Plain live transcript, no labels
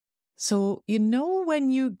So, when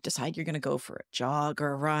you decide you're going to go for a jog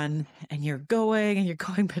or a run and you're going,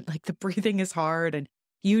 but like the breathing is hard and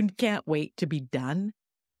you can't wait to be done?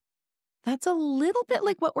 That's a little bit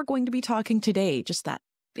like what we're going to be talking today. Just that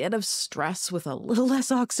bit of stress with a little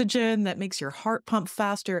less oxygen that makes your heart pump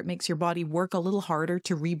faster. It makes your body work a little harder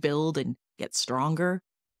to rebuild and get stronger.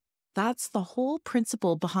 That's the whole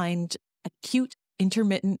principle behind acute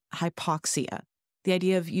intermittent hypoxia. The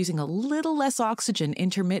idea of using a little less oxygen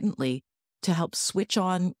intermittently to help switch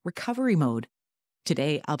on recovery mode.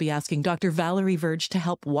 Today, I'll be asking Dr. Valerie Verge to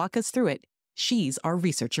help walk us through it. She's our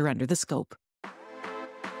researcher under the scope.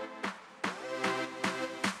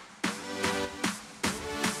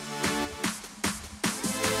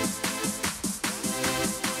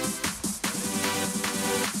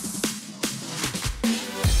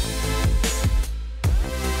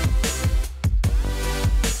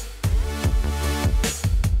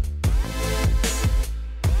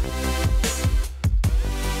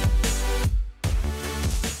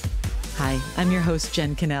 Hi, I'm your host,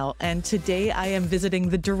 Jen Cannell, and today I am visiting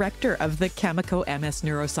the director of the Chemico MS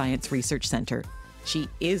Neuroscience Research Center. She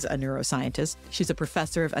is a neuroscientist. She's a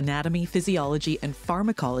professor of anatomy, physiology, and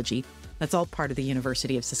pharmacology. That's all part of the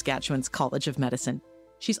University of Saskatchewan's College of Medicine.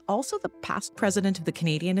 She's also the past president of the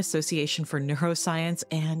Canadian Association for Neuroscience,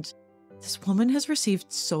 and this woman has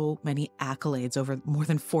received so many accolades over more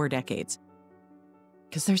than 4 decades.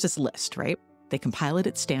 Because there's this list, right? They compile it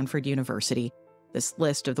at Stanford University. This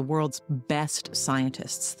list of the world's best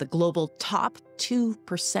scientists, the global top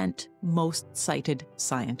 2% most cited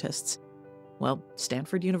scientists. Well,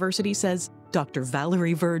 Stanford University says Dr.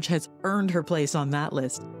 Valerie Verge has earned her place on that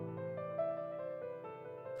list.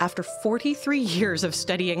 After 43 years of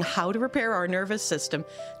studying how to repair our nervous system,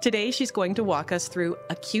 today she's going to walk us through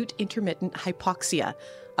acute intermittent hypoxia,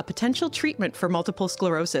 a potential treatment for multiple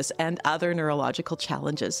sclerosis and other neurological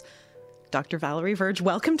challenges. Dr. Valerie Verge,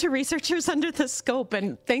 welcome to Researchers Under the Scope,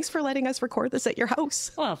 and thanks for letting us record this at your house.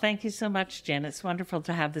 Well, thank you so much, Jen. It's wonderful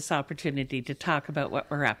to have this opportunity to talk about what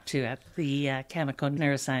we're up to at the Chemical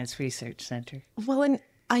Neuroscience Research Center. Well, and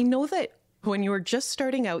I know that when you were just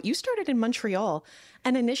starting out, you started in Montreal,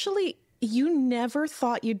 and initially you never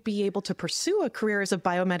thought you'd be able to pursue a career as a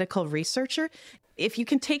biomedical researcher. If you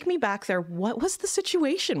can take me back there, what was the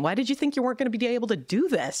situation? Why did you think you weren't going to be able to do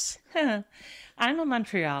this? I'm a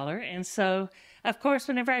Montrealer, and so, of course,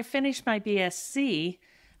 whenever I finished my BSc,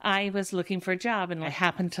 I was looking for a job, and I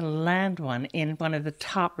happened to land one in one of the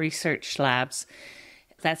top research labs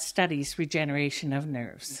that studies regeneration of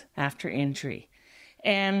nerves after injury.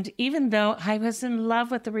 And even though I was in love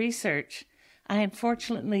with the research, I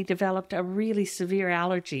unfortunately developed a really severe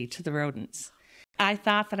allergy to the rodents. I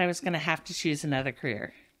thought that I was going to have to choose another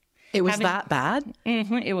career. It was that bad?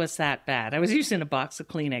 It was that bad. I was using a box of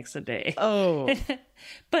Kleenex a day. Oh.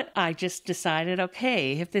 But I just decided,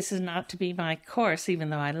 okay, if this is not to be my course,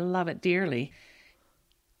 even though I love it dearly,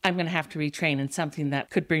 I'm going to have to retrain in something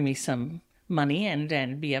that could bring me some money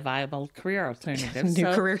and be a viable career alternative. New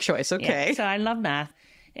career choice, okay. Yeah, so I love math,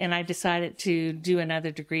 and I decided to do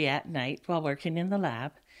another degree at night while working in the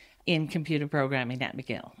lab in computer programming at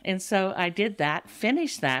McGill. And so I did that,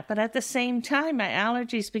 finished that, but at the same time, my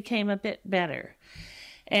allergies became a bit better.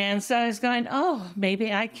 And so I was going,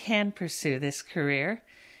 maybe I can pursue this career.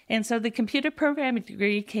 And so the computer programming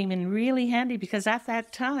degree came in really handy because at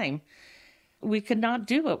that time, we could not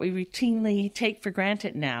do what we routinely take for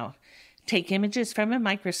granted now. Take images from a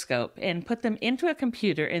microscope and put them into a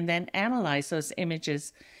computer and then analyze those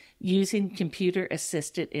images using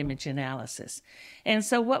computer-assisted image analysis. And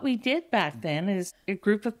so what we did back then is a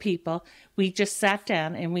group of people, we just sat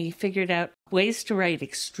down and we figured out ways to write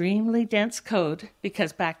extremely dense code,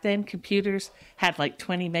 because back then computers had like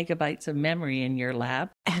 20 megabytes of memory in your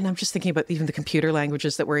lab. And I'm just thinking about even the computer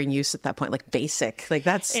languages that were in use at that point, like BASIC.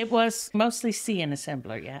 It was mostly C and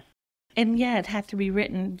assembler, yeah. And yeah, it had to be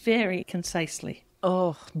written very concisely.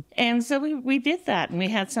 Oh. And so we did that, and we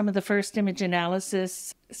had some of the first image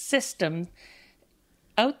analysis system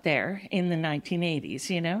out there in the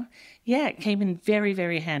 1980s, Yeah, it came in very,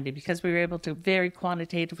 very handy because we were able to very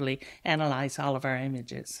quantitatively analyze all of our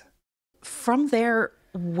images. From there,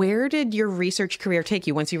 where did your research career take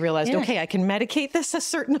you once you realized, okay, I can medicate this a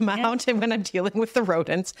certain amount and when I'm dealing with the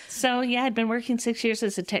rodents? So, yeah, I'd been working 6 years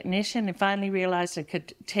as a technician and finally realized I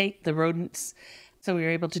could take the rodents. So we were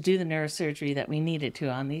able to do the neurosurgery that we needed to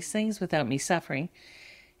on these things without me suffering.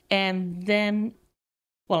 And then,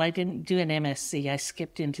 I didn't do an MSc. I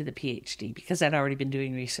skipped into the Ph.D. because I'd already been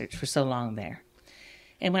doing research for so long there.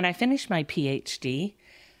 And when I finished my Ph.D.,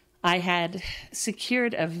 I had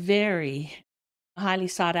secured a very highly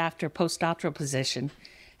sought after post-doctoral position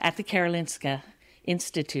at the Karolinska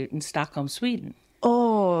Institute in Stockholm, Sweden.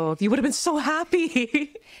 Oh, you would have been so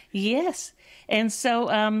happy. Yes. And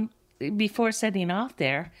so before setting off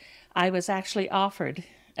there, I was actually offered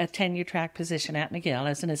a tenure track position at McGill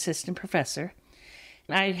as an assistant professor.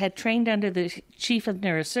 I had trained under the chief of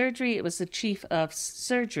neurosurgery. It was the chief of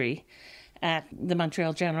surgery at the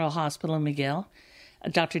Montreal General Hospital in McGill,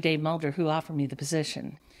 Dr. Dave Mulder, who offered me the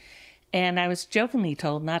position. And I was jokingly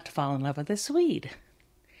told not to fall in love with a Swede.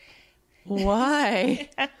 Why?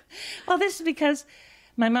 Well, this is because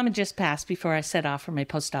my mom had just passed before I set off for my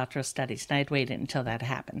postdoctoral studies, and I had waited until that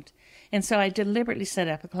happened. And so I deliberately set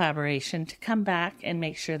up a collaboration to come back and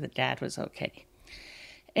make sure that Dad was okay.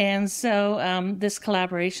 And so this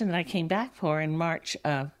collaboration that I came back for in March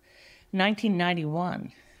of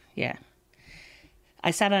 1991,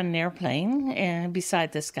 I sat on an airplane and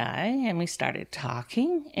beside this guy, and we started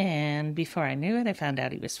talking. And before I knew it, I found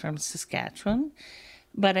out he was from Saskatchewan.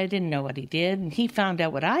 But I didn't know what he did, and he found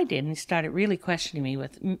out what I did, and he started really questioning me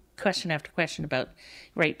with question after question about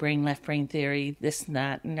right brain, left brain theory, this and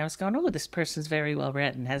that. And I was going, oh, this person's very well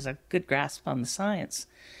read and has a good grasp on the science.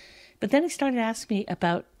 But then he started asking me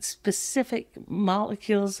about specific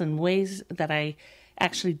molecules and ways that I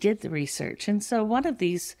actually did the research. And so one of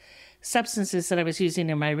these substances that I was using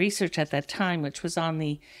in my research at that time, which was on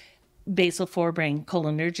the basal forebrain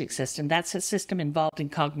cholinergic system. That's a system involved in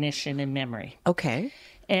cognition and memory. Okay.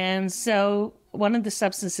 And so one of the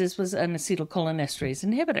substances was an acetylcholinesterase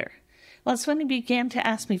inhibitor. Well, it's when he began to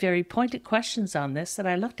ask me very pointed questions on this that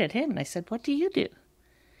I looked at him and I said, what do you do?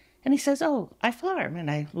 And he says, oh, I farm. And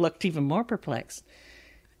I looked even more perplexed.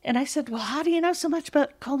 And I said, well, how do you know so much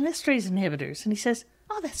about cholinesterase inhibitors? And he says,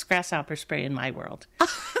 oh, that's grasshopper spray in my world.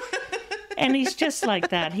 And he's just like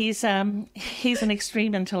that. He's an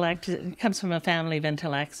extreme intellect, comes from a family of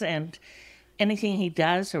intellects, and anything he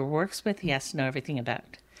does or works with, he has to know everything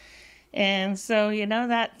about. And so,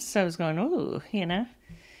 so I was going, ooh,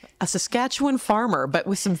 A Saskatchewan farmer, but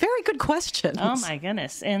with some very good questions. Oh, my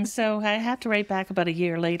goodness. And so I had to write back about a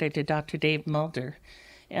year later to Dr. Dave Mulder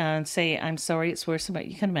and say, I'm sorry, it's worse than what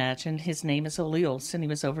you can imagine. His name is Ole Olsen. He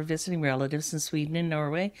was over visiting relatives in Sweden and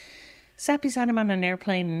Norway. Sat beside him on an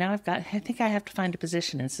airplane, and now I think I have to find a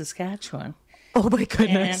position in Saskatchewan. Oh, my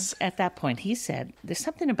goodness. And at that point, he said, there's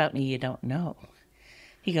something about me you don't know.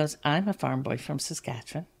 He goes, I'm a farm boy from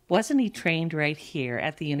Saskatchewan. Wasn't he trained right here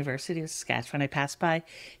at the University of Saskatchewan? I passed by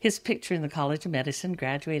his picture in the College of Medicine,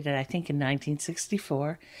 graduated, I think, in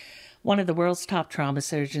 1964. One of the world's top trauma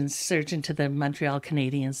surgeons, surgeon to the Montreal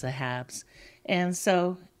Canadiens, the Habs. And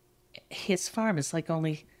so his farm is like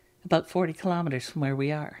only about 40 kilometers from where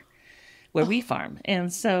we are. Where we farm.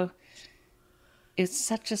 And so it's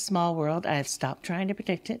such a small world. I've stopped trying to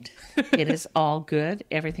predict it. It is all good.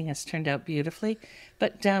 Everything has turned out beautifully.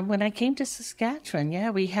 But when I came to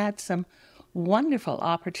Saskatchewan, we had some wonderful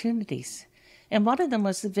opportunities. And one of them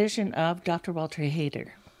was the vision of Dr. Walter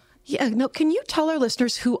Hayter. Yeah, no, can you tell our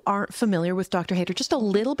listeners who aren't familiar with Dr. Hayter just a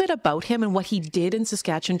little bit about him and what he did in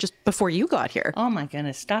Saskatchewan just before you got here? Oh, my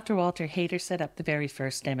goodness. Dr. Walter Hayter set up the very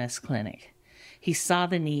first MS clinic. He saw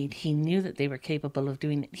the need. He knew that they were capable of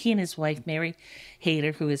doing it. He and his wife, Mary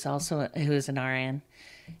Hayter, who is an RN,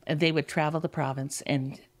 they would travel the province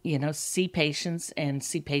and, see patients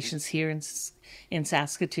here in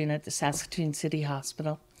Saskatoon at the Saskatoon City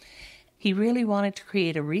Hospital. He really wanted to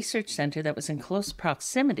create a research center that was in close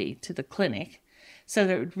proximity to the clinic so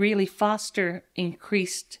that it would really foster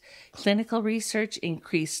increased clinical research,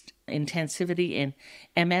 increased intensivity in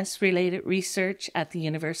MS-related research at the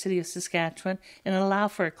University of Saskatchewan, and allow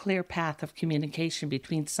for a clear path of communication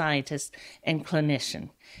between scientist and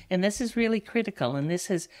clinician. And this is really critical, and this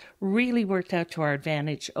has really worked out to our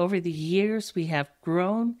advantage. Over the years, we have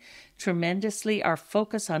grown tremendously. Our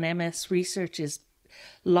focus on MS research is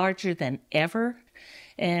larger than ever.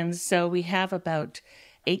 And so we have about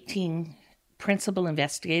 18 principal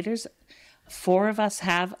investigators. 4 of us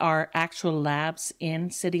have our actual labs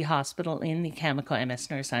in City Hospital in the Cameco MS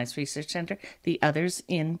Neuroscience Research Center. The others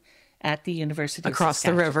at the University across of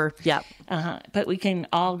Saskatchewan. The river. Yep. But we can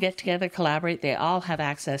all get together, collaborate. They all have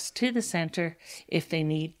access to the center if they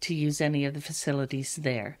need to use any of the facilities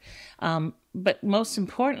there. But most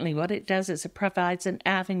importantly, what it does is it provides an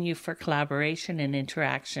avenue for collaboration and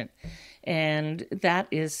interaction. And that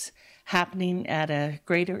is happening at a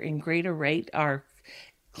greater and greater rate. Our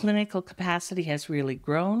clinical capacity has really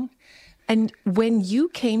grown. And when you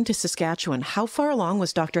came to Saskatchewan, how far along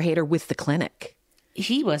was Dr. Hayter with the clinic?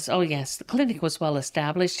 He was, the clinic was well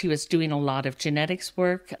established. He was doing a lot of genetics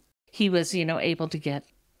work. He was, able to get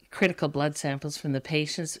critical blood samples from the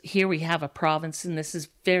patients. Here we have a province, and this is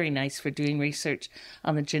very nice for doing research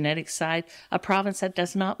on the genetic side, a province that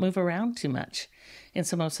does not move around too much. And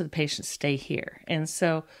so most of the patients stay here. And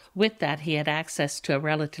so with that, he had access to a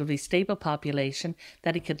relatively stable population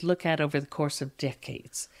that he could look at over the course of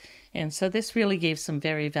decades. And so this really gave some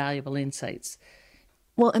very valuable insights.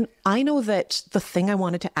 Well, and I know that the thing I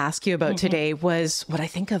wanted to ask you about today was what I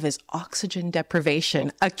think of as oxygen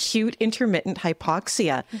deprivation, acute intermittent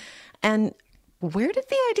hypoxia. And where did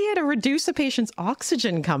the idea to reduce a patient's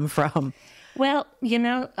oxygen come from? Well,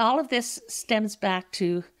 all of this stems back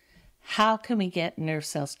to how can we get nerve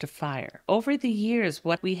cells to fire? Over the years,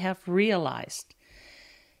 what we have realized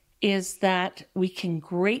is that we can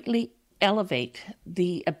greatly elevate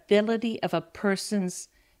the ability of a person's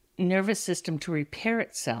nervous system to repair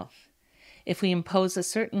itself if we impose a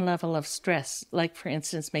certain level of stress, like, for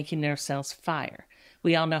instance, making nerve cells fire.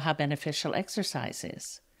 We all know how beneficial exercise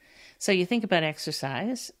is. So you think about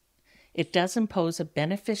exercise, it does impose a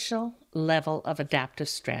beneficial level of adaptive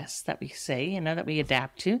stress that we say, that we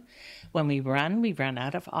adapt to. When we run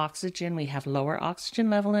out of oxygen, we have lower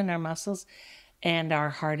oxygen level in our muscles, and our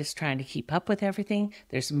heart is trying to keep up with everything.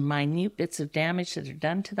 There's minute bits of damage that are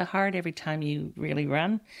done to the heart every time you really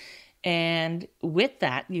run. And with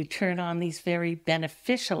that, you turn on these very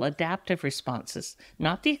beneficial adaptive responses,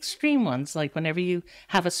 not the extreme ones, like whenever you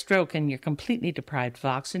have a stroke and you're completely deprived of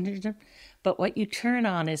oxygen, but what you turn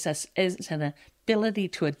on is an ability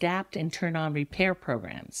to adapt and turn on repair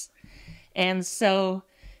programs. And so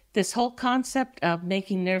this whole concept of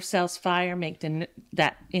making nerve cells fire,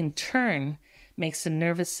 that in turn makes the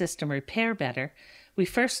nervous system repair better, we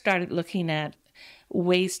first started looking at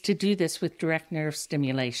ways to do this with direct nerve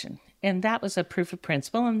stimulation. And that was a proof of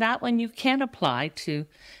principle. And that one you can apply to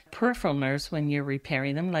peripheral nerves when you're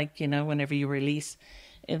repairing them, like, whenever you release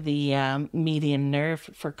the median nerve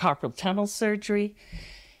for carpal tunnel surgery.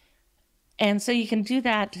 And so you can do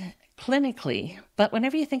that clinically. But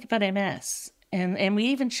whenever you think about MS, and we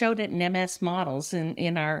even showed it in MS models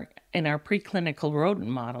in our preclinical rodent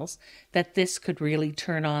models, that this could really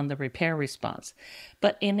turn on the repair response.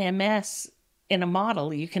 But in MS, in a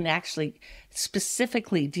model, you can actually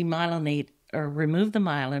specifically demyelinate or remove the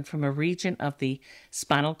myelin from a region of the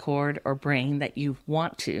spinal cord or brain that you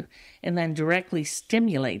want to, and then directly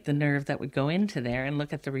stimulate the nerve that would go into there and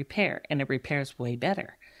look at the repair, and it repairs way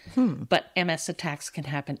better. But MS attacks can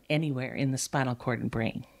happen anywhere in the spinal cord and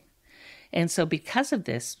brain. And so because of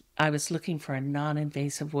this, I was looking for a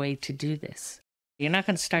non-invasive way to do this. You're not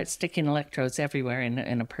going to start sticking electrodes everywhere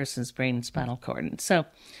in a person's brain and spinal cord. And so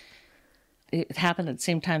it happened at the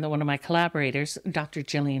same time that one of my collaborators, Dr.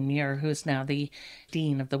 Gillian Muir, who is now the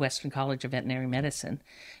Dean of the Western College of Veterinary Medicine,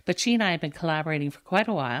 but she and I have been collaborating for quite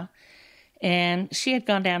a while, and she had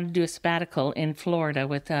gone down to do a sabbatical in Florida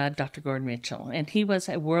with Dr. Gordon Mitchell, and he was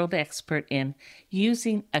a world expert in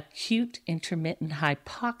using acute intermittent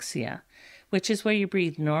hypoxia, which is where you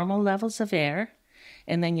breathe normal levels of air,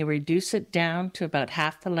 and then you reduce it down to about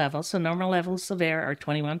half the level. So normal levels of air are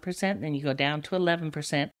 21%, then you go down to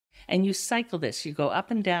 11%. And you cycle this. You go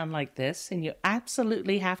up and down like this, and you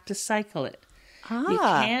absolutely have to cycle it. You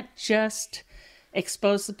can't just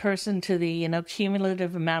expose the person to the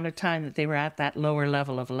cumulative amount of time that they were at that lower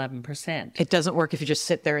level of 11%. It doesn't work if you just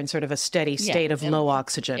sit there in sort of a steady state of low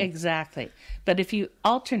oxygen. Exactly. But if you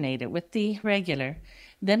alternate it with the regular,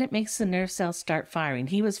 then it makes the nerve cells start firing.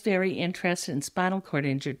 He was very interested in spinal cord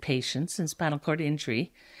injured patients and spinal cord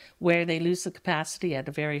injury, where they lose the capacity at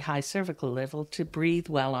a very high cervical level to breathe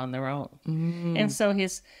well on their own. And so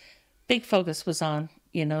his big focus was on,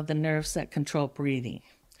 the nerves that control breathing.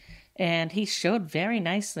 And he showed very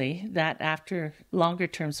nicely that after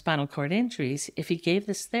longer-term spinal cord injuries, if he gave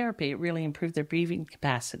this therapy, it really improved their breathing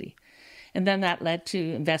capacity. And then that led to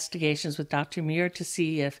investigations with Dr. Muir to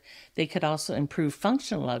see if they could also improve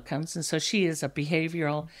functional outcomes. And so she is a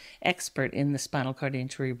behavioral expert in the spinal cord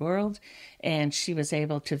injury world. And she was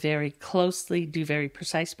able to very closely do very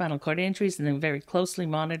precise spinal cord injuries and then very closely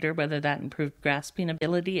monitor whether that improved grasping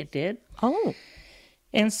ability. It did. Oh.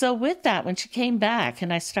 And so with that, when she came back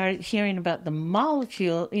and I started hearing about the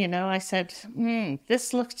molecule, I said,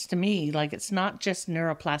 this looks to me like it's not just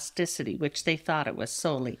neuroplasticity, which they thought it was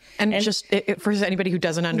solely. And just for anybody who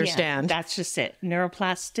doesn't understand. Yeah, that's just it.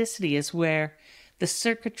 Neuroplasticity is where the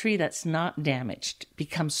circuitry that's not damaged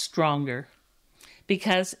becomes stronger.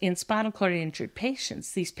 Because in spinal cord injured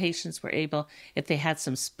patients, these patients were able, if they had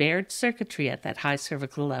some spared circuitry at that high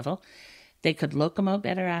cervical level, they could locomote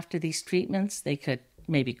better after these treatments. They could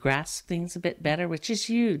maybe grasp things a bit better, which is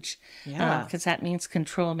huge. Yeah. Because that means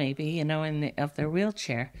control maybe, of their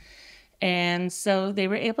wheelchair. And so they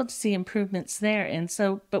were able to see improvements there. And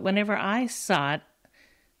so, but whenever I saw it,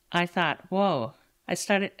 I thought, whoa. I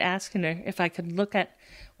started asking her if I could look at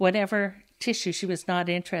whatever tissue she was not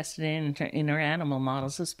interested in her animal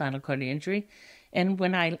models of spinal cord injury. And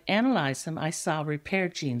when I analyzed them, I saw repair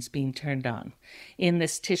genes being turned on in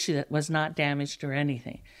this tissue that was not damaged or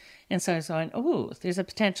anything. And so I was going, oh, there's a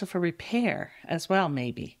potential for repair as well,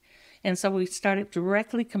 maybe. And so we started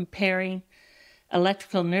directly comparing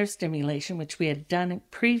electrical nerve stimulation, which we had done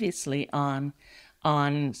previously on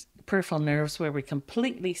peripheral nerves, where we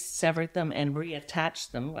completely severed them and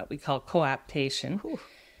reattached them, what we call coaptation,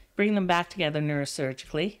 bring them back together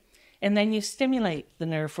neurosurgically, and then you stimulate the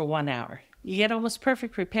nerve for 1 hour. You get almost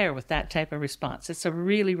perfect repair with that type of response. It's a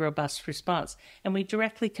really robust response. And we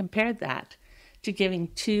directly compared that to giving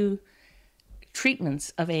 2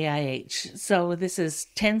 treatments of AIH. So this is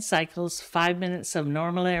 10 cycles, 5 minutes of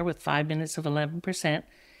normal air with 5 minutes of 11%.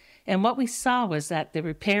 And what we saw was that the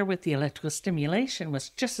repair with the electrical stimulation was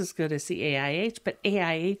just as good as the AIH, but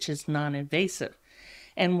AIH is non-invasive.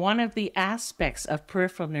 And one of the aspects of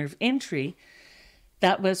peripheral nerve injury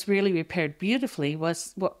that was really repaired beautifully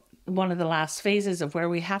was one of the last phases of where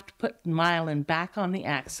we have to put myelin back on the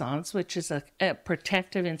axons, which is a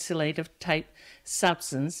protective insulative type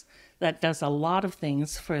substance that does a lot of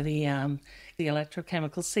things for the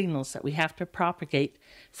electrochemical signals that we have to propagate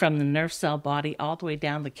from the nerve cell body all the way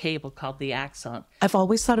down the cable called the axon. I've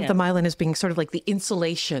always thought of the myelin as being sort of like the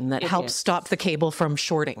insulation that helps stop the cable from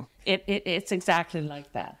shorting. It's exactly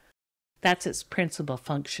like that. That's its principal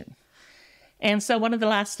function. And so one of the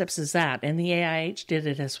last steps is that, and the AIH did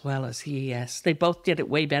it as well as the ES. They both did it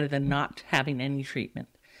way better than not having any treatment.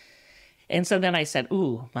 And so then I said,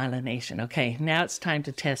 ooh, myelination. Okay, now it's time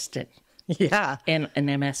to test it. Yeah. In an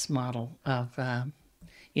MS model of,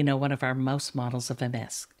 one of our mouse models of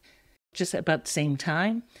MS. Just about the same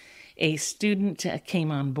time, a student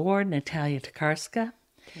came on board, Natalia Tokarska,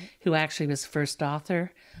 who actually was the first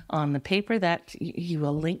author on the paper that you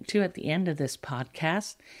will link to at the end of this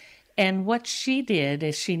podcast. And what she did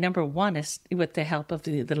is she, number one, is with the help of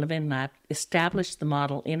the Levin lab, established the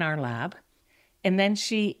model in our lab. And then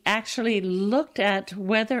she actually looked at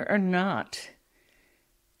whether or not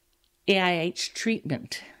AIH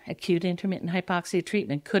treatment, acute intermittent hypoxia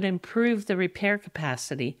treatment, could improve the repair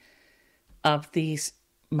capacity of these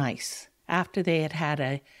mice after they had had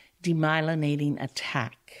a demyelinating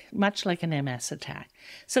attack, much like an MS attack.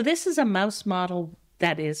 So this is a mouse model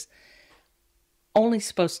that is only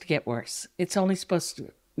supposed to get worse. It's only supposed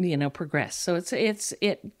to, progress. So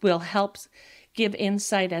it will help give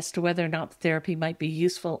insight as to whether or not the therapy might be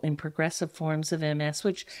useful in progressive forms of MS,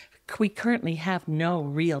 which we currently have no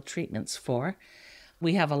real treatments for.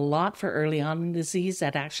 We have a lot for early on in disease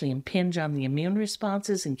that actually impinge on the immune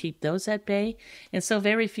responses and keep those at bay. And so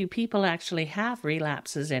very few people actually have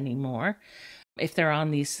relapses anymore if they're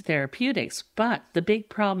on these therapeutics. But the big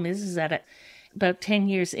problem is that about 10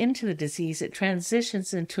 years into the disease, it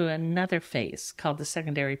transitions into another phase called the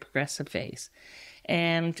secondary progressive phase.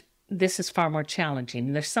 And this is far more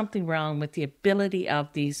challenging. There's something wrong with the ability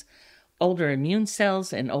of these older immune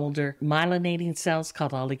cells and older myelinating cells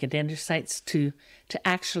called oligodendrocytes to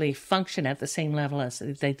actually function at the same level as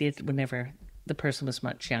they did whenever the person was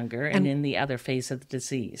much younger and in the other phase of the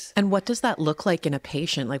disease. And what does that look like in a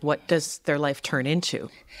patient? Like, what does their life turn into?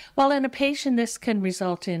 Well, in a patient, this can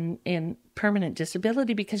result in permanent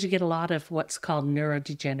disability because you get a lot of what's called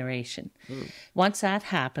neurodegeneration. Once that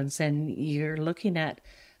happens, then you're looking at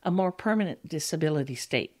a more permanent disability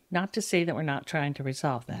state. Not to say that we're not trying to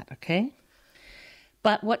resolve that, okay?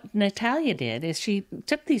 But what Natalia did is she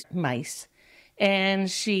took these mice and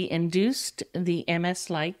she induced the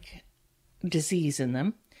MS-like disease in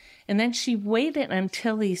them. And then she waited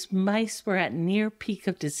until these mice were at near peak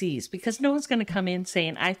of disease, because no one's going to come in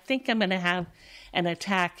saying, I think I'm going to have an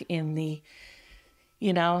attack in the,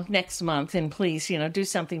 next month, and please, do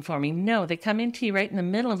something for me. No, they come into you right in the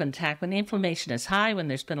middle of an attack when the inflammation is high, when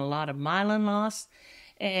there's been a lot of myelin loss.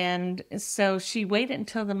 And so she waited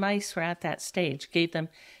until the mice were at that stage, gave them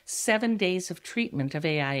 7 days of treatment of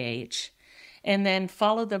AIH, and then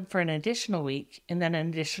followed them for an additional week, and then an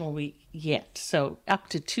additional week yet. So up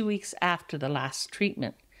to 2 weeks after the last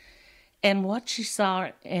treatment. And what she saw,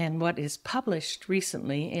 and what is published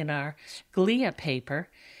recently in our GLIA paper,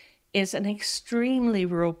 is an extremely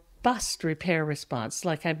robust repair response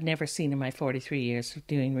like I've never seen in my 43 years of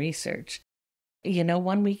doing research.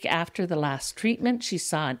 1 week after the last treatment, she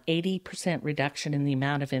saw an 80% reduction in the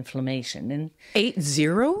amount of inflammation. And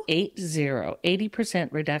 80%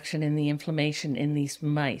 reduction in the inflammation in these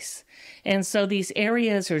mice. And so these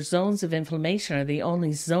areas or zones of inflammation are the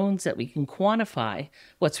only zones that we can quantify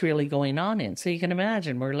what's really going on in. So you can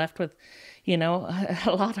imagine we're left with, a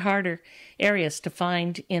lot harder areas to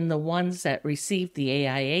find in the ones that received the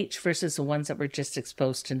AIH versus the ones that were just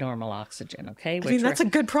exposed to normal oxygen, okay? That's a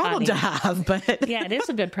good problem to have, but... Yeah, it is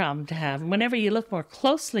a good problem to have. And whenever you look more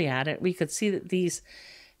closely at it, we could see that these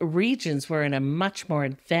regions were in a much more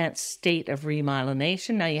advanced state of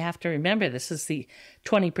remyelination. Now, you have to remember, this is the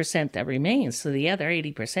 20% that remains. So the other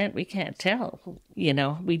 80%, we can't tell.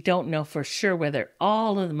 We don't know for sure whether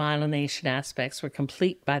all of the myelination aspects were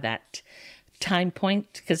complete by that time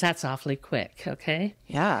point, because that's awfully quick, okay?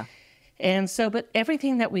 Yeah. And so, but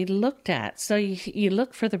everything that we looked at, so you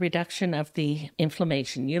look for the reduction of the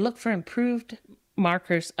inflammation. You look for improved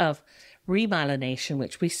markers of remyelination,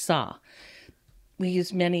 which we saw. We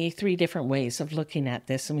used 3 different ways of looking at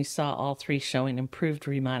this, and we saw all 3 showing improved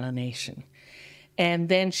remyelination. And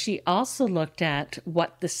then she also looked at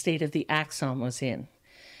what the state of the axon was in.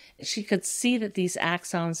 She could see that these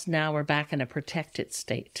axons now were back in a protected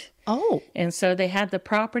state. Oh. And so they had the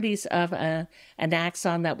properties of an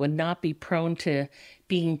axon that would not be prone to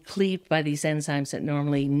being cleaved by these enzymes that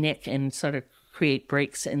normally nick and sort of create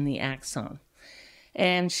breaks in the axon.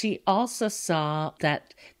 And she also saw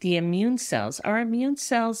that the immune cells are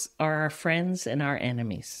our friends and our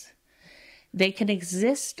enemies. They can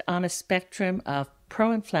exist on a spectrum of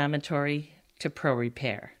pro-inflammatory to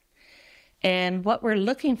pro-repair. And what we're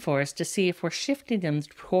looking for is to see if we're shifting them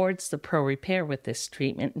towards the pro-repair with this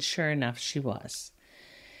treatment, and sure enough, she was.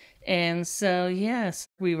 And so, yes,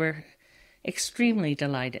 we were extremely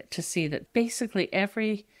delighted to see that basically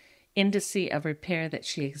every indice of repair that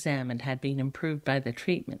she examined had been improved by the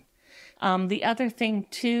treatment. The other thing,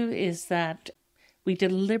 too, is that we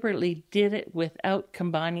deliberately did it without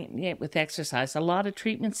combining it with exercise. A lot of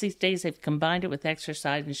treatments these days, they've combined it with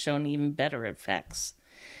exercise and shown even better effects.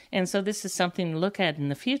 And so this is something to look at in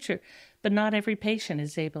the future, but not every patient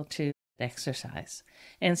is able to exercise.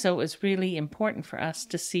 And so it was really important for us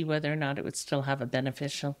to see whether or not it would still have a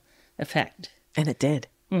beneficial effect. And it did.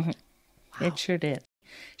 Mm-hmm. Wow. It sure did.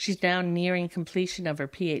 She's now nearing completion of her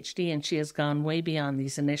Ph.D., and she has gone way beyond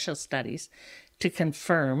these initial studies to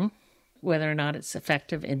confirm whether or not it's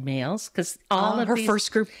effective in males. Because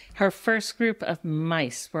her first group of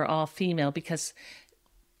mice were all female, because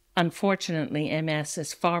unfortunately, MS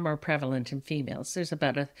is far more prevalent in females. There's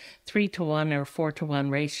about a 3-to-1 or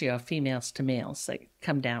 4-to-1 ratio of females to males that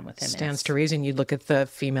come down with MS. Stands to reason you'd look at the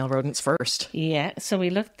female rodents first. Yeah, so we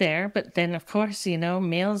looked there, but then of course,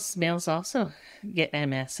 males also get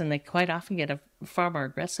MS, and they quite often get a far more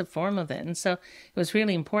aggressive form of it. And so it was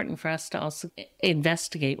really important for us to also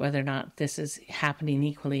investigate whether or not this is happening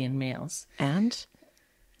equally in males. And?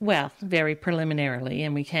 Well, very preliminarily,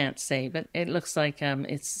 and we can't say, but it looks like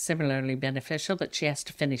it's similarly beneficial, but she has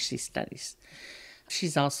to finish these studies.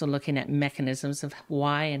 She's also looking at mechanisms of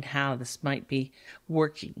why and how this might be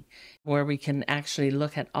working, where we can actually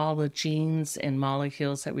look at all the genes and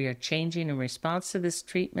molecules that we are changing in response to this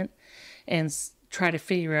treatment and try to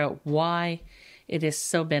figure out why it is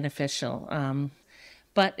so beneficial.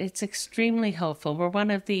 But it's extremely hopeful. We're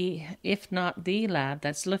one of the, if not the lab,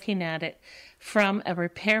 that's looking at it from a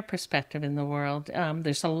repair perspective in the world.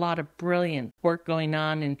 There's a lot of brilliant work going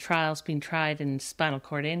on and trials being tried in spinal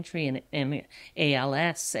cord injury and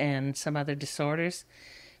ALS and some other disorders.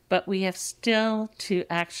 But we have still to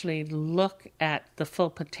actually look at the full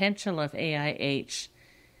potential of AIH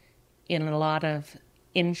in a lot of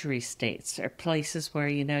injury states or places where,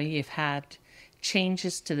 you've had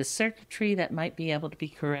changes to the circuitry that might be able to be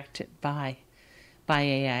corrected by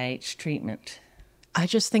AIH treatment. I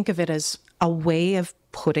just think of it as a way of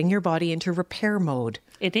putting your body into repair mode.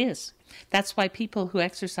 It is. That's why people who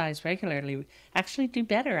exercise regularly actually do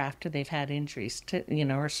better after they've had injuries,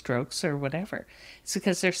 or strokes or whatever. It's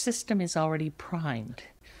because their system is already primed.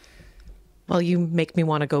 Well, you make me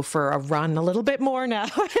want to go for a run a little bit more now.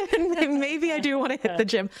 And maybe I do want to hit the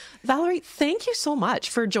gym. Valerie, thank you so much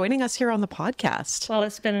for joining us here on the podcast. Well,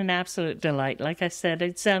 it's been an absolute delight. Like I said,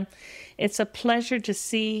 it's a pleasure to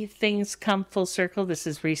see things come full circle. This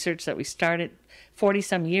is research that we started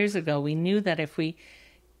 40-some years ago. We knew that if we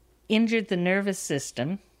injured the nervous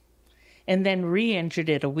system and then re-injured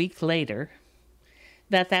it a week later,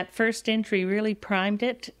 that first injury really primed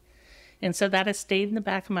it. And so that has stayed in the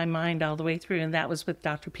back of my mind all the way through. And that was with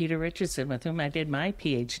Dr. Peter Richardson, with whom I did my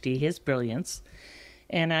Ph.D., his brilliance.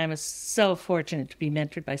 And I was so fortunate to be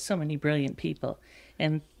mentored by so many brilliant people.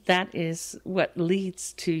 And that is what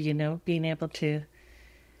leads to, being able to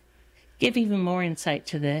give even more insight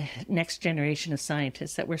to the next generation of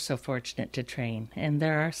scientists that we're so fortunate to train. And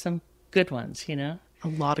there are some good ones. A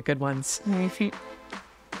lot of good ones. Mm-hmm.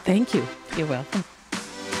 Thank you. You're welcome.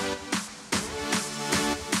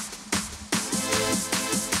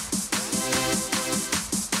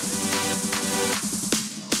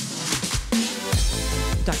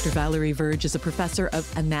 Dr. Valerie Verge is a professor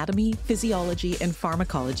of anatomy, physiology, and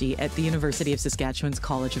pharmacology at the University of Saskatchewan's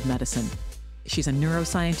College of Medicine. She's a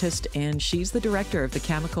neuroscientist, and she's the director of the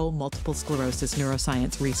Cameco Multiple Sclerosis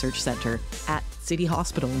Neuroscience Research Center at City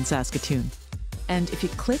Hospital in Saskatoon. And if you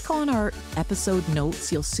click on our episode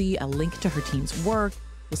notes, you'll see a link to her team's work.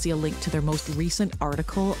 You'll see a link to their most recent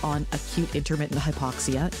article on acute intermittent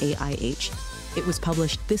hypoxia, AIH. It was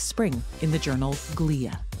published this spring in the journal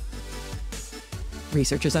Glia.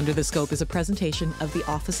 Researchers Under the Scope is a presentation of the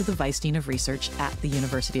Office of the Vice Dean of Research at the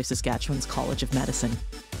University of Saskatchewan's College of Medicine.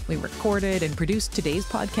 We recorded and produced today's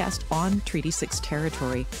podcast on Treaty 6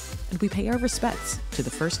 territory, and we pay our respects to the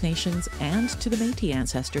First Nations and to the Métis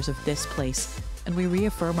ancestors of this place, and we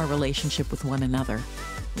reaffirm our relationship with one another.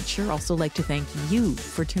 We'd sure also like to thank you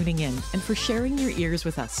for tuning in and for sharing your ears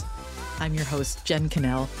with us. I'm your host, Jen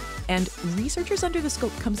Cannell, and Researchers Under the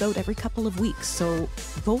Scope comes out every couple of weeks, so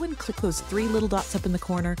go and click those 3 little dots up in the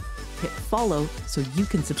corner, hit follow so you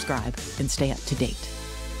can subscribe and stay up to date.